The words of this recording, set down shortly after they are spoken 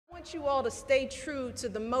want you all to stay true to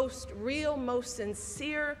the most real, most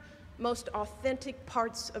sincere, most authentic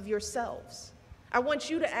parts of yourselves. I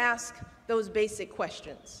want you to ask those basic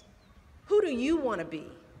questions. Who do you want to be?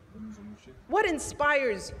 What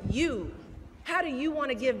inspires you? How do you want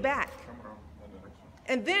to give back?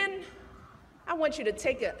 And then I want you to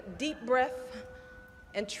take a deep breath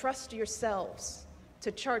and trust yourselves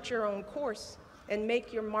to chart your own course and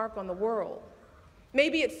make your mark on the world.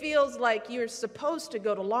 Maybe it feels like you're supposed to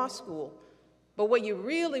go to law school, but what you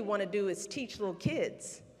really want to do is teach little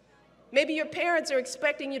kids. Maybe your parents are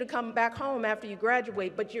expecting you to come back home after you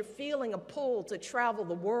graduate, but you're feeling a pull to travel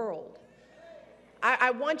the world.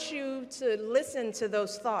 I want you to listen to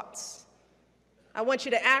those thoughts. I want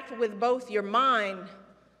you to act with both your mind,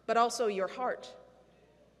 but also your heart.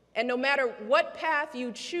 And no matter what path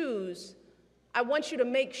you choose, I want you to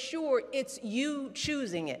make sure it's you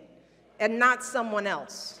choosing it and not someone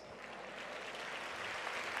else.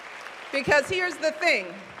 Because here's the thing.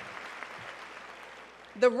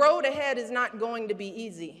 The road ahead is not going to be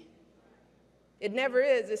easy. It never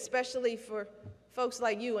is, especially for folks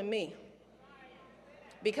like you and me.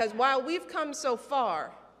 Because while we've come so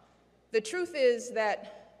far, the truth is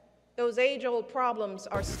that those age-old problems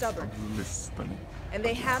are stubborn, and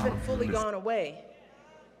they haven't fully gone away.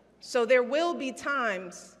 So there will be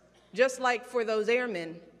times, just like for those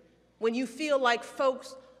airmen, when you feel like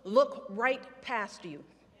folks look right past you,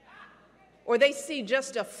 or they see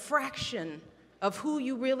just a fraction of who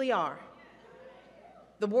you really are.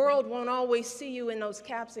 The world won't always see you in those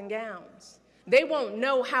caps and gowns. They won't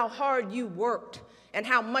know how hard you worked and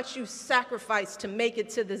how much you sacrificed to make it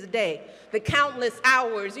to this day, the countless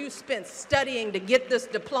hours you spent studying to get this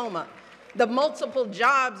diploma, the multiple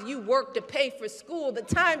jobs you worked to pay for school, the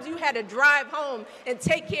times you had to drive home and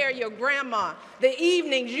take care of your grandma, the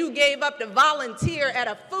evenings you gave up to volunteer at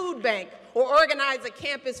a food bank or organize a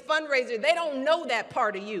campus fundraiser. They don't know that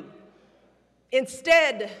part of you.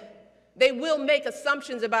 Instead, they will make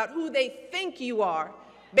assumptions about who they think you are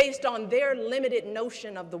based on their limited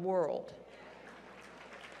notion of the world.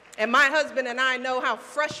 And my husband and I know how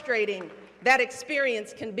frustrating that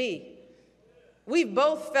experience can be. We've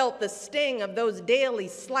both felt the sting of those daily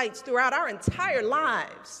slights throughout our entire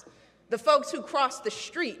lives. The folks who crossed the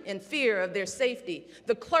street in fear of their safety,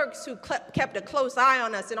 the clerks who kept a close eye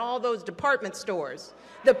on us in all those department stores,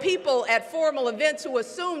 the people at formal events who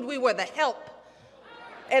assumed we were the help,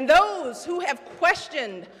 and those who have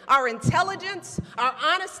questioned our intelligence, our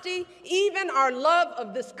honesty, even our love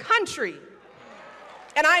of this country.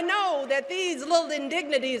 And I know that these little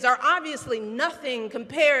indignities are obviously nothing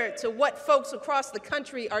compared to what folks across the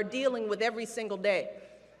country are dealing with every single day.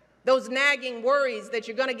 Those nagging worries that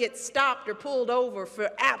you're going to get stopped or pulled over for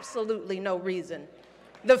absolutely no reason.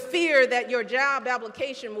 The fear that your job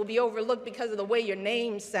application will be overlooked because of the way your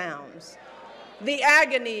name sounds. The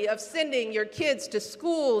agony of sending your kids to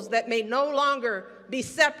schools that may no longer be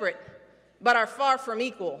separate, but are far from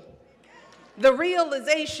equal. The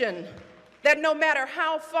realization that no matter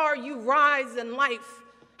how far you rise in life,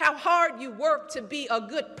 how hard you work to be a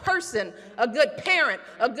good person, a good parent,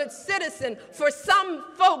 a good citizen, for some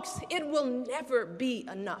folks, it will never be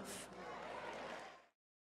enough.